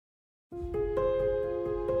Yeah,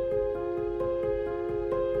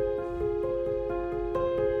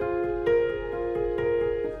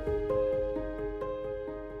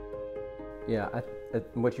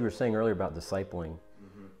 what you were saying earlier about discipling,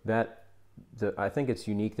 I think it's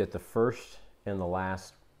unique that the first and the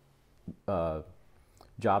last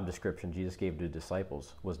job description Jesus gave to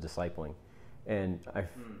disciples was discipling. And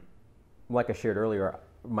like I shared earlier,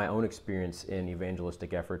 my own experience in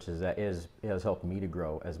evangelistic efforts is that it has helped me to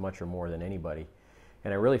grow as much or more than anybody.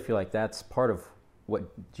 And I really feel like that's part of what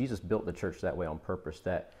Jesus built the church that way on purpose,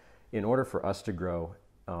 that in order for us to grow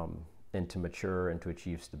and to mature and to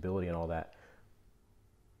achieve stability and all that,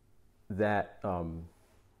 that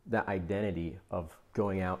identity of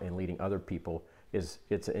going out and leading other people it's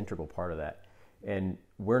an integral part of that. And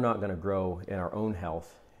we're not going to grow in our own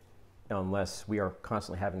health unless we are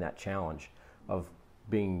constantly having that challenge of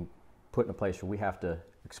being put in a place where we have to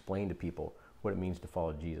explain to people what it means to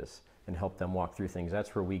follow Jesus and help them walk through things.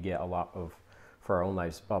 That's where we get a lot of, for our own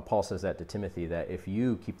lives. Paul says that to Timothy, that if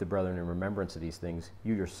you keep the brethren in remembrance of these things,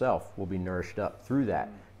 you yourself will be nourished up through that.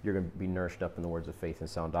 You're going to be nourished up in the words of faith and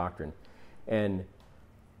sound doctrine. And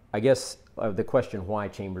I guess the question, why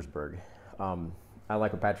Chambersburg? I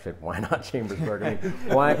like what Patrick said, why not Chambersburg? I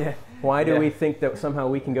mean, why do we think that somehow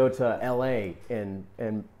we can go to LA and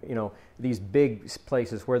you know, these big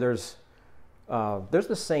places where there's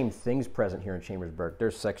the same things present here in Chambersburg.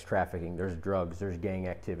 There's sex trafficking, there's drugs, there's gang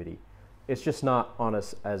activity. It's just not on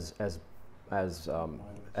us as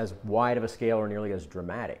wide of a scale or nearly as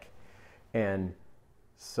dramatic. And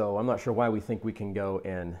so I'm not sure why we think we can go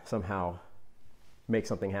and somehow make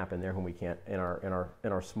something happen there when we can't in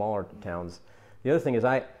our smaller towns. The other thing is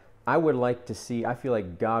I would like to see, I feel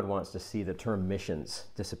like God wants to see the term missions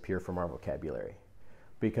disappear from our vocabulary,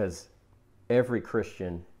 because every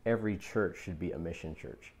Christian, every church should be a mission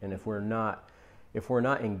church. And if we're not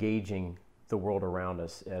engaging the world around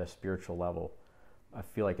us at a spiritual level, I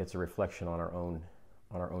feel like it's a reflection on our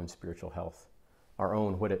own spiritual health, our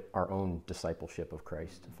own discipleship of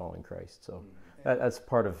Christ, following Christ. So that's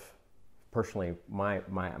part of, personally, my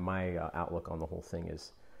outlook on the whole thing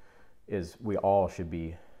is we all should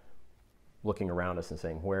be looking around us and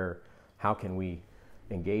saying, how can we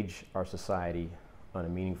engage our society on a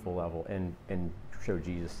meaningful level and show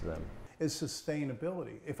Jesus to them? Is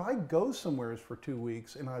sustainability. If I go somewhere for 2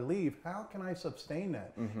 weeks and I leave, how can I sustain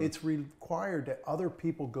that? It's required that other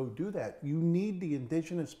people go do that. You need the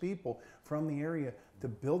indigenous people from the area to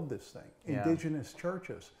build this thing. Yeah. Indigenous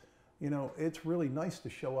churches. You know, it's really nice to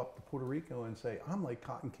show up to Puerto Rico and say, I'm like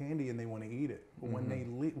cotton candy, and they want to eat it. But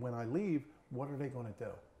when I leave, what are they going to do?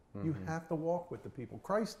 You have to walk with the people.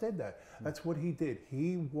 Christ did that. That's what he did.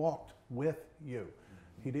 He walked with you.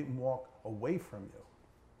 He didn't walk away from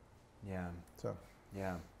you. Yeah. So.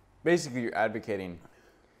 Yeah. Basically, you're advocating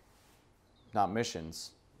not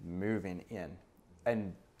missions, moving in,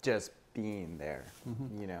 and just being there.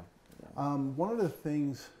 You know. One of the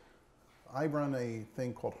things, I run a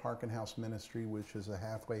thing called Harken House Ministry, which is a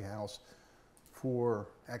halfway house for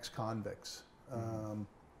ex-convicts.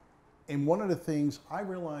 And one of the things I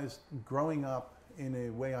realized growing up in a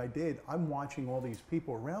way I did, I'm watching all these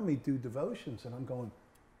people around me do devotions, and I'm going,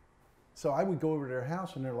 so I would go over to their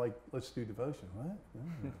house and they're like, let's do devotion. What?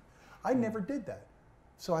 I never did that.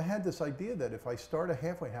 So I had this idea that if I start a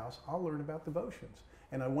halfway house, I'll learn about devotions.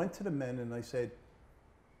 And I went to the men and I said,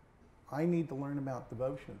 I need to learn about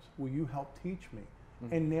devotions. Will you help teach me?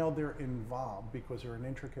 And now they're involved because they're an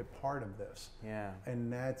intricate part of this. Yeah.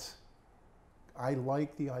 And I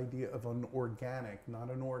like the idea of an organic, not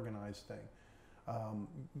an organized thing.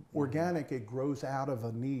 Organic, it grows out of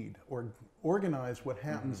a need. Or organized, what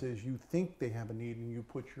happens is you think they have a need and you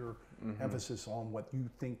put your emphasis on what you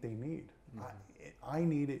think they need. I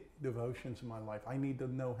needed devotions in my life. I need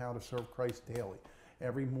to know how to serve Christ daily,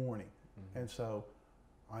 every morning. And so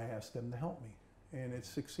I asked them to help me, and it's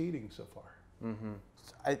succeeding so far.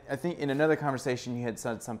 I think in another conversation you had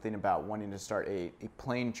said something about wanting to start a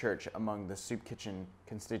plain church among the soup kitchen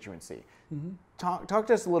constituency. Talk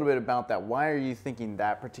to us a little bit about that. Why are you thinking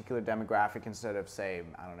that particular demographic instead of, say,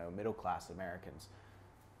 I don't know, middle-class Americans?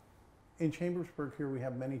 In Chambersburg here we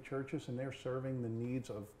have many churches, and they're serving the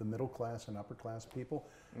needs of the middle class and upper class people.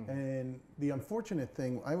 And the unfortunate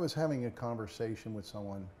thing, I was having a conversation with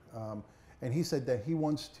someone, and he said that he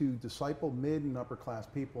wants to disciple mid and upper class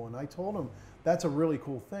people. And I told him that's a really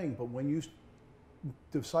cool thing, but when you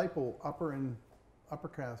disciple upper and upper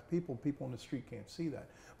class people, people on the street can't see that.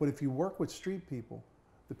 But if you work with street people,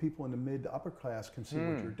 the people in the mid to upper class can see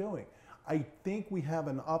what you're doing. I think we have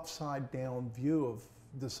an upside down view of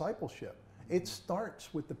discipleship. It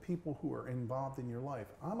starts with the people who are involved in your life.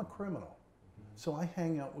 I'm a criminal. So I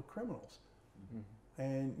hang out with criminals.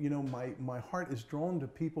 And, you know, my heart is drawn to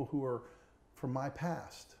people who are from my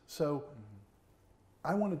past. So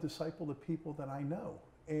I want to disciple the people that I know.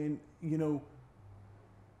 And, you know,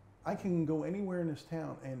 I can go anywhere in this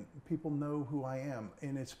town and people know who I am.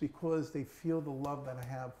 And it's because they feel the love that I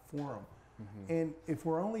have for them. And if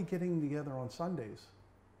we're only getting together on Sundays,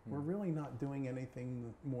 we're really not doing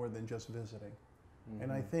anything more than just visiting.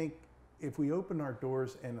 And I think if we open our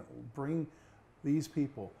doors and bring these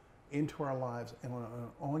people into our lives and on an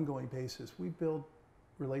ongoing basis, we build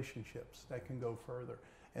relationships that can go further.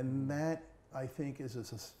 And that, I think, is a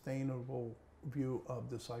sustainable view of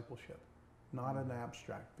discipleship, not an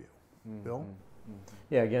abstract view. Bill?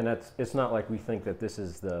 Yeah, again, it's not like we think that this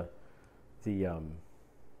is the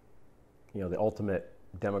you know, the ultimate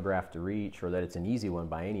demographic to reach, or that it's an easy one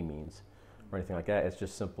by any means, or anything like that. It's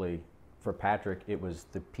just simply, for Patrick, it was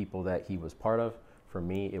the people that he was part of. For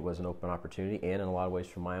me, it was an open opportunity, and in a lot of ways,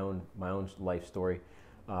 from my own life story,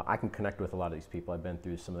 I can connect with a lot of these people. I've been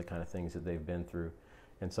through some of the kind of things that they've been through,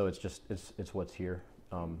 and so it's what's here.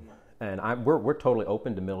 And we're totally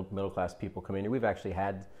open to middle class people coming in. We've actually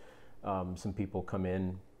had some people come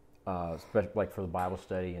in, like for the Bible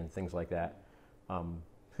study and things like that,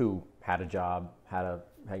 who had a job, had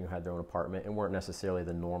their own apartment, and weren't necessarily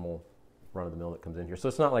the normal run of the mill that comes in here. So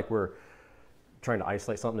it's not like we're trying to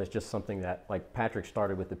isolate something. It's just something that, like, Patrick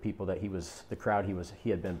started with the people that the crowd he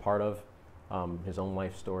had been part of, his own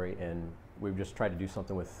life story, and we've just tried to do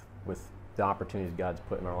something with the opportunities God's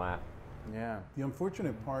put in our lap. Yeah. The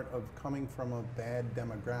unfortunate part of coming from a bad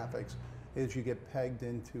demographics is you get pegged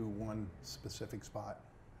into one specific spot.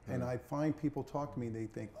 And I find people talk to me, they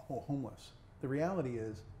think, oh, homeless. The reality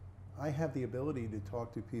is, I have the ability to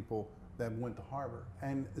talk to people that went to Harvard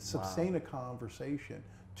and sustain a conversation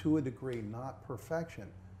to a degree, not perfection.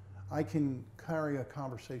 I can carry a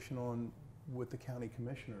conversation on with the county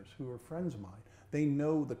commissioners who are friends of mine. They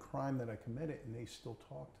know the crime that I committed and they still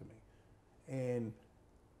talk to me. And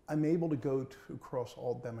I'm able to go across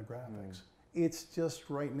all demographics. It's just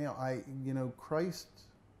right now, Christ,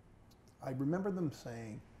 I remember them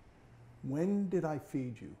saying, when did I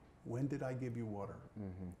feed you? When did I give you water?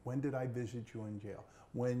 When did I visit you in jail?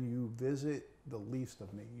 When you visit the least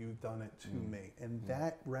of me, you've done it to me. And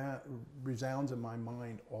that resounds in my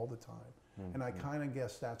mind all the time. And I kind of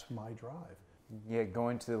guess that's my drive. Yeah,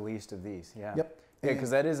 going to the least of these. Yeah. Yep. Yeah,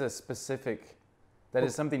 because that is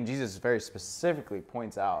is something Jesus very specifically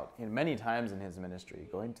points out many times in his ministry,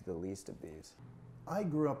 going to the least of these. I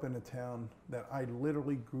grew up in a town that I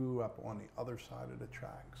literally grew up on the other side of the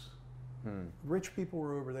tracks. Rich people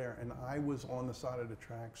were over there, and I was on the side of the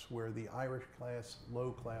tracks where the Irish class,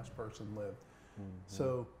 low class person lived.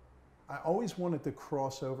 So I always wanted to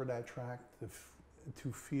cross over that track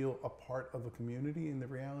to feel a part of a community, and the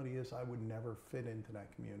reality is I would never fit into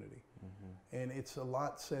that community. And it's a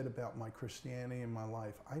lot said about my Christianity and my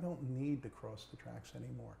life. I don't need to cross the tracks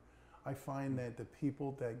anymore. I find that the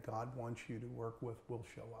people that God wants you to work with will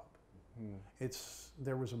show up.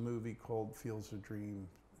 There was a movie called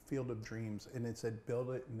Field of Dreams, and it said, build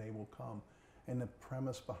it and they will come. And the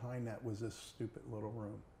premise behind that was this stupid little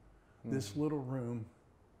room. This little room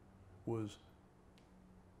was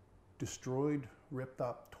destroyed, ripped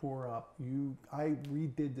up, tore up. I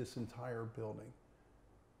redid this entire building.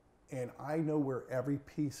 And I know where every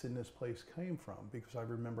piece in this place came from because I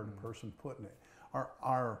remember the person putting it.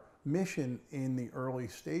 Our mission in the early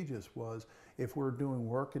stages was, if we're doing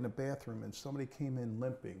work in the bathroom and somebody came in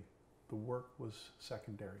limping, the work was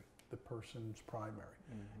secondary, the person's primary.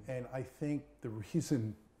 And I think the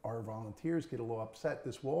reason our volunteers get a little upset,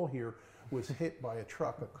 this wall here was hit by a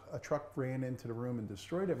truck. A truck ran into the room and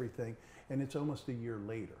destroyed everything, and it's almost a year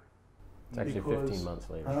later. It's actually 15 months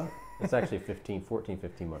later. Huh? It's actually 15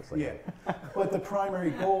 months later. Yeah, but the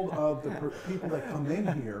primary goal of the people that come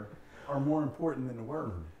in here are more important than the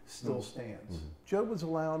work still stands. Job was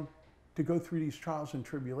allowed to go through these trials and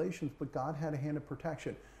tribulations, but God had a hand of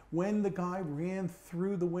protection. When the guy ran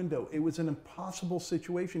through the window, it was an impossible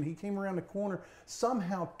situation. He came around the corner,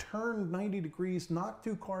 somehow turned 90 degrees, knocked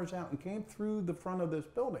 2 cars out, and came through the front of this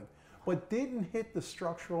building, but didn't hit the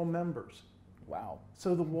structural members. Wow.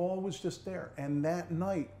 So the wall was just there. And that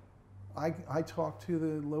night, I talked to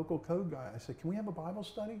the local code guy. I said, can we have a Bible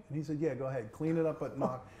study? And he said, yeah, go ahead, clean it up, but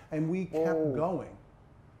knock. And we kept going.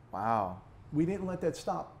 Wow. We didn't let that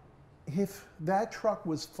stop. If that truck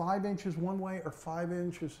was 5 inches one way or 5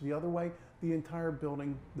 inches the other way, the entire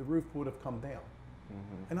building, the roof would have come down.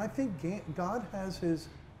 And I think God has his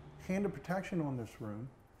hand of protection on this room,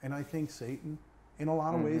 and I think Satan, in a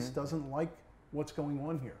lot of ways, doesn't like what's going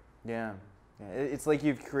on here. Yeah. It's like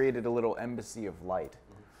you've created a little embassy of light.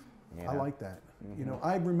 You I know? like that. You know,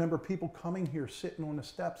 I remember people coming here, sitting on the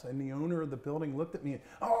steps, and the owner of the building looked at me and,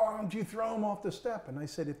 "Oh, why don't you throw them off the step?" And I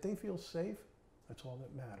said, if they feel safe, that's all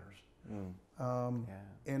that matters.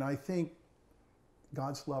 And I think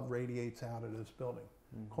God's love radiates out of this building.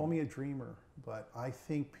 Call me a dreamer, but I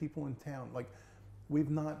think people in town, like, we've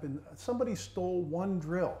not been, somebody stole one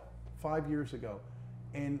drill 5 years ago,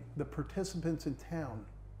 and the participants in town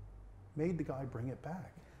made the guy bring it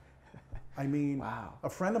back. I mean, Wow. a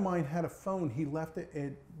friend of mine had a phone, he left it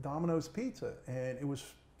at Domino's Pizza, and it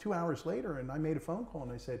was 2 hours later, and I made a phone call,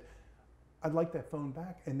 and I said, I'd like that phone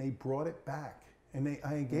back, and they brought it back, and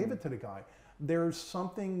I gave it to the guy. There's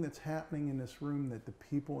something that's happening in this room that the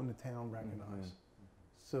people in the town recognize.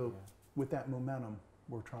 So with that momentum,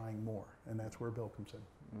 we're trying more, and that's where Bill comes in.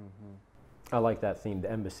 I like that theme, the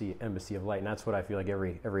embassy of light, and that's what I feel like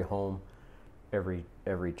every home,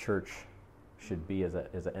 every church should be as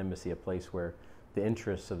an embassy, a place where the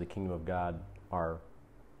interests of the kingdom of God are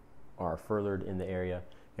furthered in the area,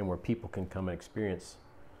 and where people can come and experience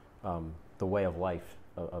the way of life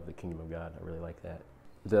of the kingdom of God. I really like that.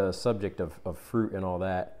 The subject of fruit and all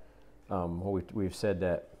that, we've said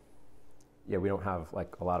that, we don't have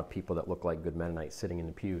like a lot of people that look like good Mennonites sitting in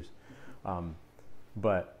the pews,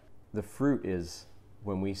 but the fruit is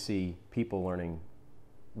when we see people learning,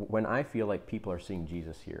 when I feel like people are seeing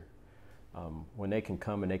Jesus here. When they can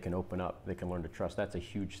come and they can open up, they can learn to trust. That's a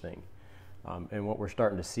huge thing. And what we're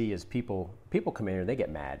starting to see is people come in here and they get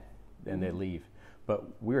mad and they leave. But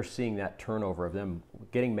we're seeing that turnover of them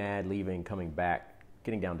getting mad, leaving, coming back,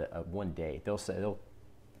 getting down to one day. They'll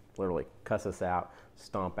literally cuss us out,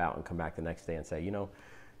 stomp out, and come back the next day and say,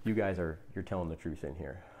 you guys you're telling the truth in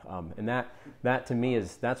here. And that to me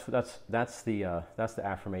is that's the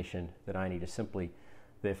affirmation that I need, is simply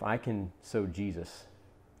that if I can sow Jesus,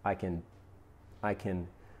 I can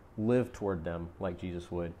live toward them like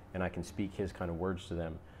Jesus would, and I can speak his kind of words to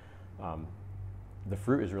them. The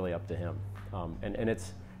fruit is really up to him. And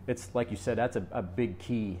it's like you said, that's a big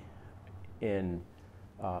key in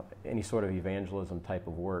any sort of evangelism type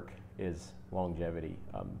of work, is longevity.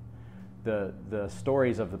 The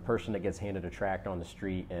stories of the person that gets handed a tract on the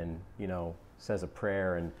street and says a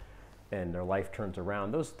prayer and their life turns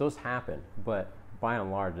around, those happen, but by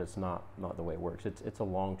and large, it's not the way it works. It's a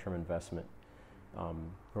long-term investment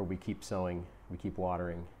where we keep sowing, we keep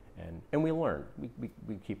watering, and we learn.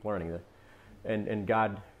 We keep learning. And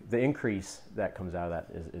God, the increase that comes out of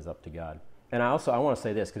that is up to God. And I want to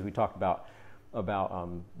say this, because we talked about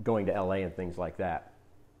going to LA and things like that.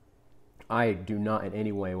 I do not in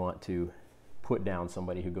any way want to put down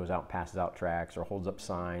somebody who goes out and passes out tracts or holds up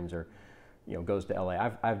signs or goes to LA.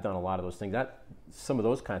 I've done a lot of those things. Some of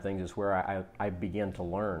those kind of things is where I began to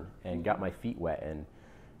learn and got my feet wet. And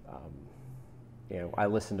I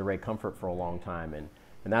listened to Ray Comfort for a long time, and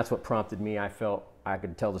that's what prompted me. I felt I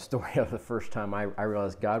could tell the story of the first time I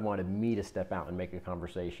realized God wanted me to step out and make a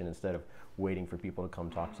conversation instead of waiting for people to come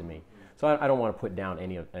talk to me. So I don't want to put down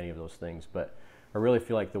any of those things, but I really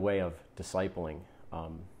feel like the way of discipling,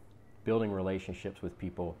 building relationships with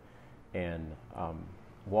people, and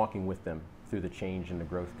walking with them through the change and the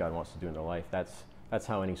growth God wants to do in their life. That's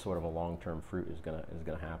how any sort of a long-term fruit is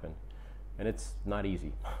gonna happen, and it's not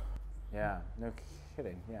easy. Yeah, no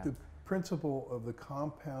kidding. Yeah. The principle of the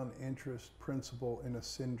compound interest principle in a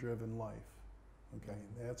sin-driven life. Okay,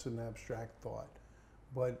 that's an abstract thought,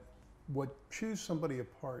 but what chews somebody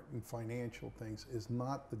apart in financial things is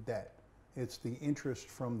not the debt. It's the interest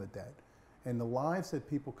from the debt. And the lives that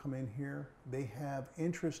people come in here, they have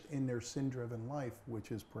interest in their sin-driven life,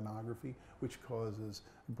 which is pornography, which causes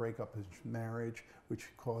breakup of marriage, which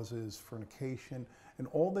causes fornication. And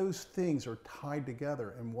all those things are tied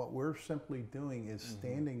together. And what we're simply doing is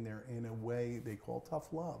standing there in a way they call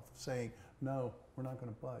tough love, saying, no, we're not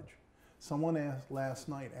going to budge. Someone last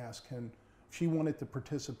night asked him, she wanted to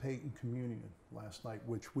participate in communion last night,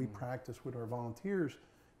 which we practice with our volunteers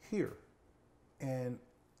here. And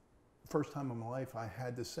first time in my life, I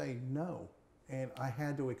had to say no. And I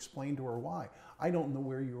had to explain to her why. I don't know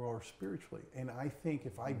where you are spiritually. And I think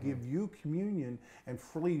if I give you communion and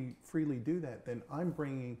freely do that, then I'm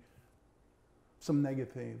bringing some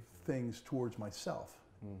negative things towards myself.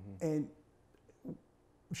 And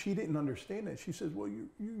she didn't understand that. She says, well,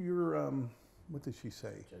 you're what did she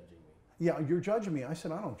say? Judging me. Yeah, you're judging me. I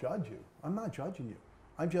said, I don't judge you. I'm not judging you.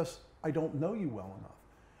 I don't know you well enough.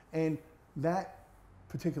 And that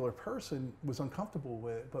particular person was uncomfortable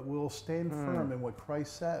with it, but we'll stand firm in what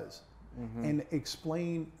Christ says and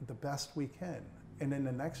explain the best we can. And then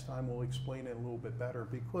the next time we'll explain it a little bit better,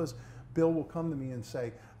 because Bill will come to me and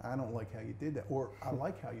say, I don't like how you did that, or I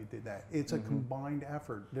like how you did that. It's a combined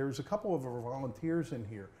effort. There's a couple of our volunteers in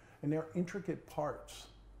here And they're intricate parts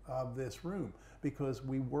of this room because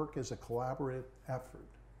we work as a collaborative effort,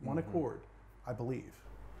 one accord, I believe.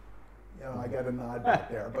 You know, I got a nod back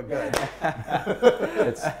there, but good.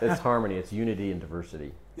 It's harmony, it's unity and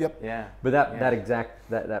diversity. Yep. Yeah. But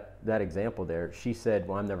that example there, she said,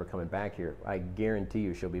 "Well, I'm never coming back here." I guarantee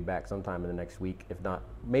you, she'll be back sometime in the next week, if not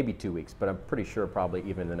maybe 2 weeks. But I'm pretty sure probably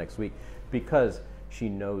even the next week, because she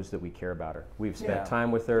knows that we care about her. We've spent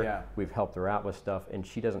time with her. Yeah. We've helped her out with stuff, and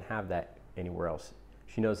she doesn't have that anywhere else.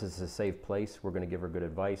 She knows this is a safe place. We're going to give her good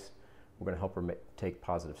advice. We're going to help her take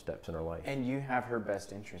positive steps in her life. And you have her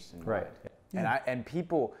best interest in mind. Right. And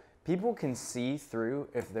people can see through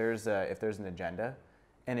if there's an agenda,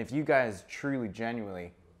 and if you guys truly,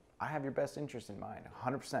 genuinely, I have your best interest in mind,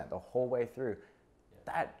 100% the whole way through.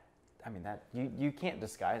 That you can't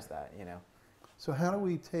disguise that, you know. So how do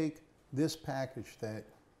we take this package that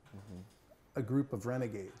a group of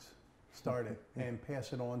renegades started and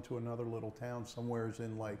pass it on to another little town somewheres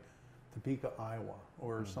in like Topeka, Iowa,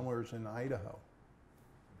 or somewheres in Idaho?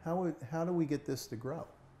 How do we get this to grow?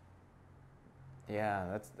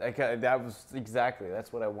 Yeah,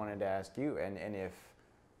 that's what I wanted to ask you. And if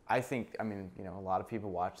I think, I mean, you know, a lot of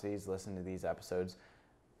people watch these, listen to these episodes.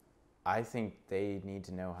 I think they need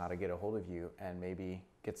to know how to get a hold of you and maybe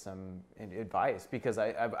get some advice, because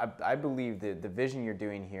I believe that the vision you're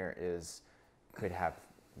doing here could have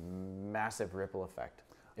massive ripple effect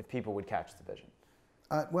if people would catch the vision.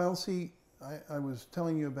 Well, see, I was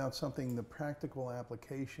telling you about something, the practical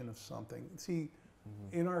application of something. See,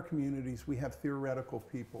 in our communities, we have theoretical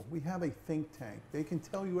people. We have a think tank. They can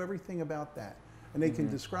tell you everything about that, and they can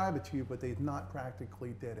describe it to you, but they've not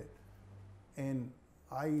practically did it. And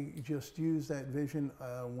I just used that vision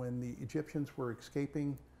when the Egyptians were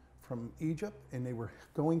escaping from Egypt and they were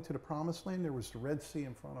going to the Promised Land. There was the Red Sea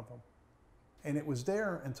in front of them. And it was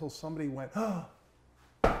there until somebody went, oh,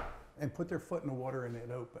 and put their foot in the water and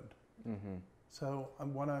it opened. So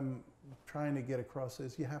what I'm trying to get across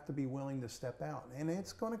is you have to be willing to step out. And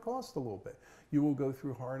it's going to cost a little bit. You will go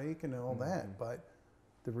through heartache and all that. But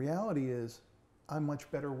the reality is I'm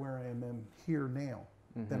much better where I am here now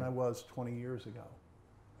than I was 20 years ago.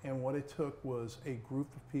 And what it took was a group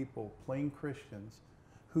of people, plain Christians,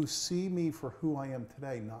 who see me for who I am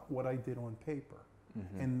today, not what I did on paper.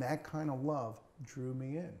 And that kind of love drew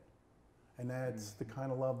me in. And that's the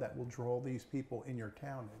kind of love that will draw these people in your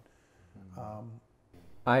town in.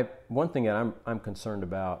 One thing that I'm concerned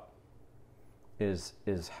about is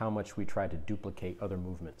how much we try to duplicate other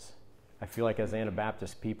movements. I feel like as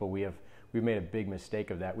Anabaptist people, we've made a big mistake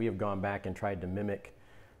of that. We have gone back and tried to mimic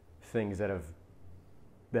things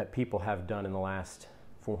that people have done in the last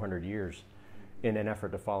 400 years in an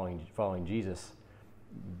effort to following Jesus.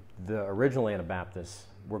 The original Anabaptists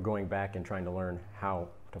were going back and trying to learn how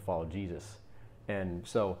to follow Jesus. And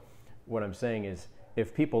so what I'm saying is,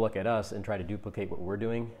 if people look at us and try to duplicate what we're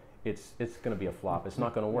doing, it's going to be a flop. It's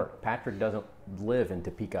not going to work. Patrick doesn't live in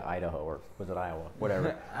Topeka, Idaho, or was it Iowa?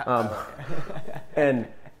 Whatever.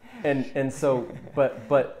 And so,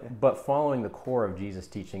 but following the core of Jesus'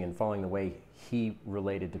 teaching and following the way he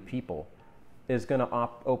related to people is going to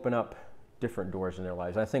open up different doors in their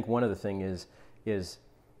lives. I think one of the things is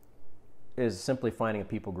simply finding a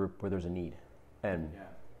people group where there's a need. And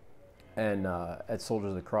at Soldiers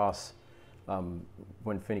of the Cross,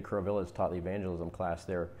 when Finney Curvilla has taught the evangelism class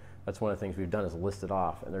there, that's one of the things we've done is list it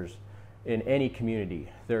off. And there's, in any community,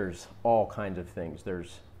 there's all kinds of things.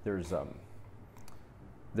 There's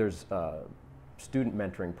student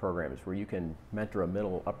mentoring programs where you can mentor a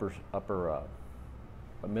middle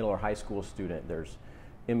or high school student. There's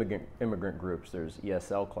immigrant groups. There's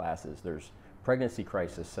ESL classes. There's pregnancy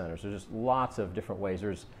crisis centers. There's just lots of different ways.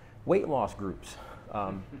 There's weight loss groups.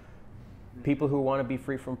 People who want to be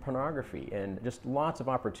free from pornography, and just lots of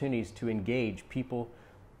opportunities to engage people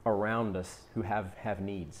around us who have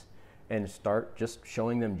needs, and start just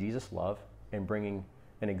showing them Jesus' love and bringing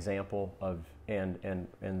an example of and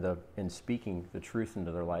speaking the truth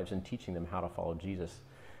into their lives and teaching them how to follow Jesus.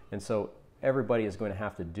 And so everybody is going to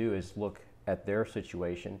have to do is look at their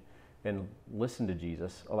situation and listen to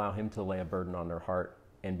Jesus, allow him to lay a burden on their heart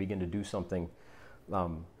and begin to do something.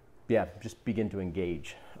 Just begin to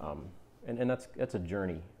engage. And that's a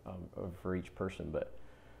journey for each person. But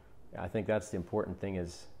I think that's the important thing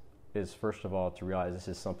is first of all to realize this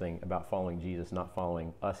is something about following Jesus, not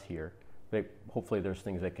following us here. Hopefully there's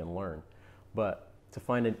things they can learn, but to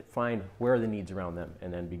find where are the needs around them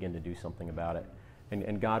and then begin to do something about it.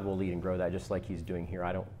 And God will lead and grow that just like he's doing here.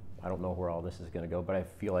 I don't know where all this is going to go, but I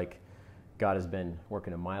feel like God has been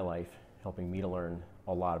working in my life, helping me to learn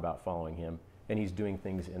a lot about following him, and he's doing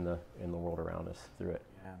things in the world around us through it.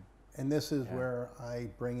 Yeah. And this is where I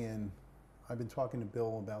bring in, I've been talking to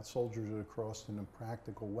Bill about Soldiers of the Cross in a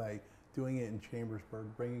practical way, doing it in Chambersburg,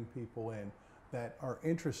 bringing people in that are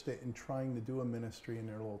interested in trying to do a ministry in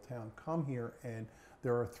their little town. Come here, and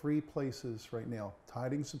there are 3 places right now.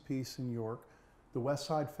 Tidings of Peace in York. The West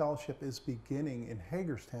Side Fellowship is beginning in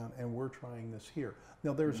Hagerstown, and we're trying this here.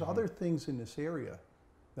 Now, there's other things in this area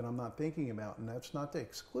that I'm not thinking about, and that's not to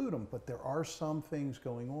exclude them, but there are some things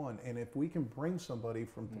going on. And if we can bring somebody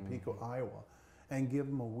from Topeka, Iowa, and give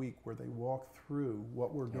them a week where they walk through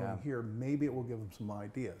what we're doing here, maybe it will give them some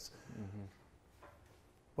ideas.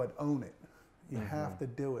 But own it. You have to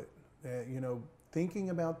do it. You know, thinking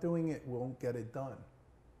about doing it won't get it done.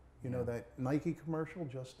 You know, that Nike commercial,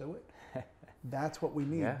 just do it. That's what we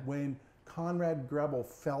need. When Conrad Grebel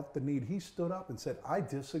felt the need, he stood up and said, I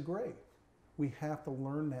disagree. We have to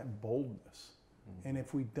learn that boldness. And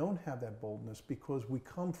if we don't have that boldness, because we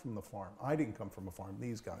come from the farm, I didn't come from a farm,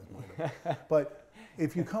 these guys might have. But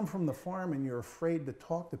if you come from the farm and you're afraid to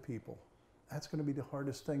talk to people, that's going to be the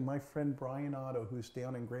hardest thing. My friend Brian Otto, who's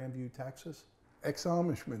down in Grandview, Texas,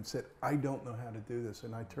 ex-Amishman, said, I don't know how to do this.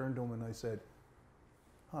 And I turned to him and I said,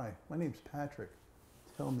 hi, my name's Patrick.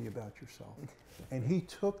 Tell me about yourself. And he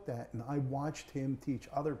took that, and I watched him teach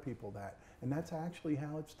other people that. And that's actually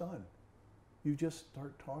how it's done. You just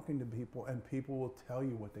start talking to people, and people will tell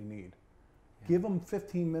you what they need. Give them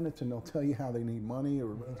 15 minutes, and they'll tell you how they need money or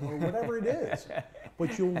whatever it is.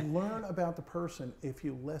 But you'll learn about the person if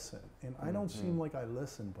you listen. And I don't seem like I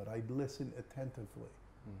listen, but I listen attentively.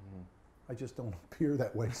 I just don't appear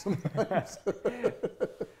that way sometimes.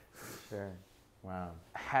 Sure. Wow.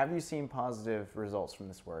 Have you seen positive results from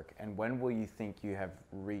this work? And when will you think you have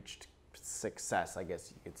reached success, I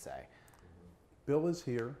guess you could say? Bill is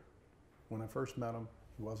here. When I first met him,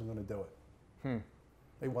 he wasn't going to do it.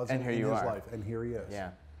 It wasn't in his life, and here he is.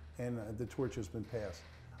 Yeah. And the torch has been passed.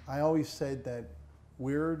 I always said that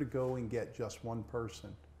we're to go and get just one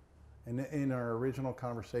person. And in our original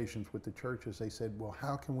conversations with the churches, they said, well,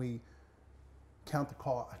 how can we count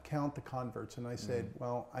the converts? And I said,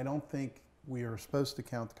 well, I don't think we are supposed to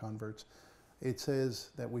count the converts. It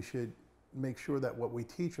says that we should make sure that what we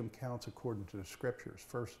teach them counts according to the scriptures,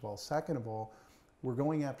 first of all. Second of all, we're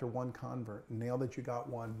going after one convert. Now that you got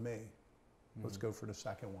one, let's go for the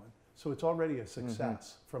second one. So it's already a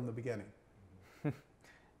success from the beginning.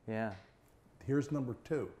 Yeah. Here's number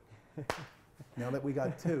 2. Now that we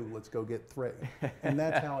got 2, let's go get 3. And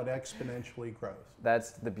that's how it exponentially grows.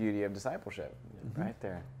 That's the beauty of discipleship, right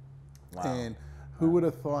there. Wow. And who would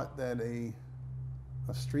have thought that a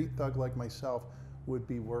street thug like myself would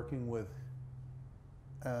be working with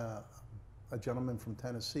a gentleman from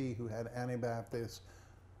Tennessee who had Anabaptist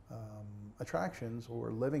attractions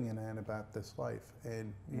or living in Anabaptist life.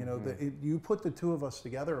 And you know, you put the 2 of us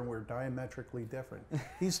together and we're diametrically different.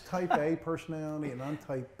 He's type A personality and I'm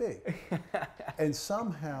type B. And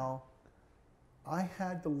somehow I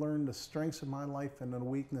had to learn the strengths of my life and the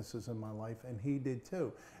weaknesses in my life, and he did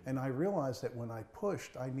too. And I realized that when I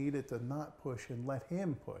pushed, I needed to not push and let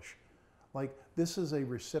him push. Like, this is a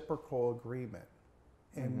reciprocal agreement.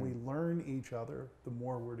 And we learn each other the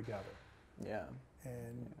more we're together. Yeah.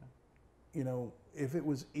 And, you know, if it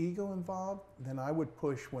was ego involved, then I would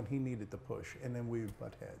push when he needed to push, and then we would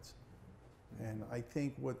butt heads. And I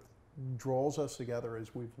think what draws us together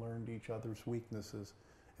is we've learned each other's weaknesses,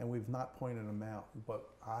 and we've not pointed them out. But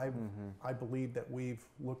I believe that we've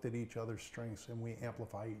looked at each other's strengths, and we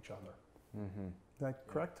amplify each other. Is that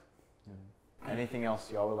correct? Anything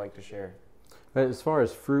else y'all would like to share? But as far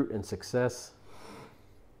as fruit and success,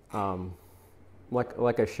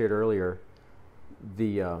 like I shared earlier,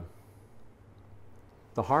 the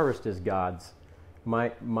harvest is God's.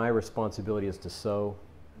 My responsibility is to sow,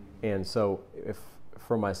 and so if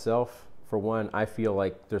for myself, for one, I feel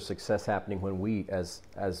like there's success happening when we, as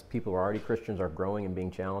people who are already Christians, are growing and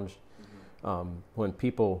being challenged. When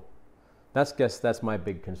people, that's my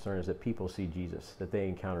big concern, is that people see Jesus, that they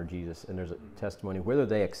encounter Jesus, and there's a testimony, whether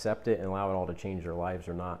they accept it and allow it all to change their lives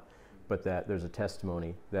or not, but that there's a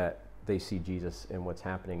testimony that they see Jesus and what's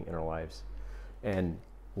happening in our lives. And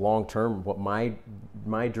long term, what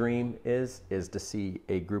my dream is to see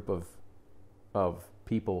a group of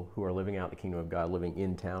people who are living out the kingdom of God, living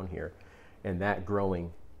in town here, and that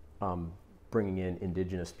growing, bringing in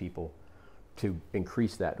indigenous people to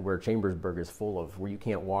increase that, where Chambersburg is full of, where you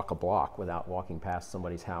can't walk a block without walking past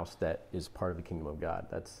somebody's house that is part of the kingdom of God.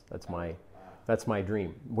 That's my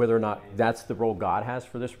dream. Whether or not that's the role God has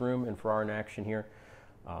for this room and for our interaction here,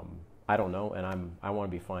 I don't know, and I want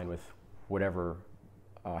to be fine with whatever,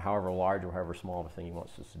 however large or however small of a thing He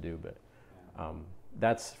wants us to do. But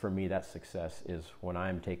that's, for me, that success is when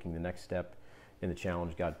I'm taking the next step and the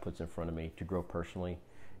challenge God puts in front of me to grow personally,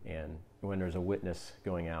 and when there's a witness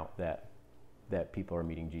going out that people are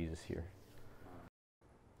meeting Jesus here.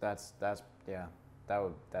 That's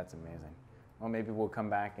amazing. Well, maybe we'll come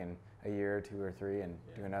back in a year or 2 or 3 and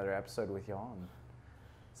do another episode with y'all and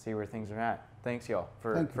see where things are at. Thanks, y'all,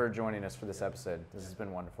 for joining us for this episode. This has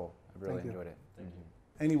been wonderful. I've really enjoyed it. Thank you.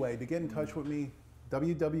 Anyway, to get in touch with me,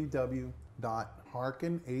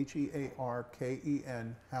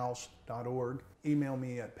 www.hearken.house.org. Email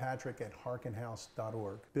me at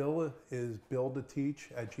patrick@hearkenhouse.org. Bill is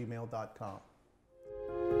billtoteach@gmail.com.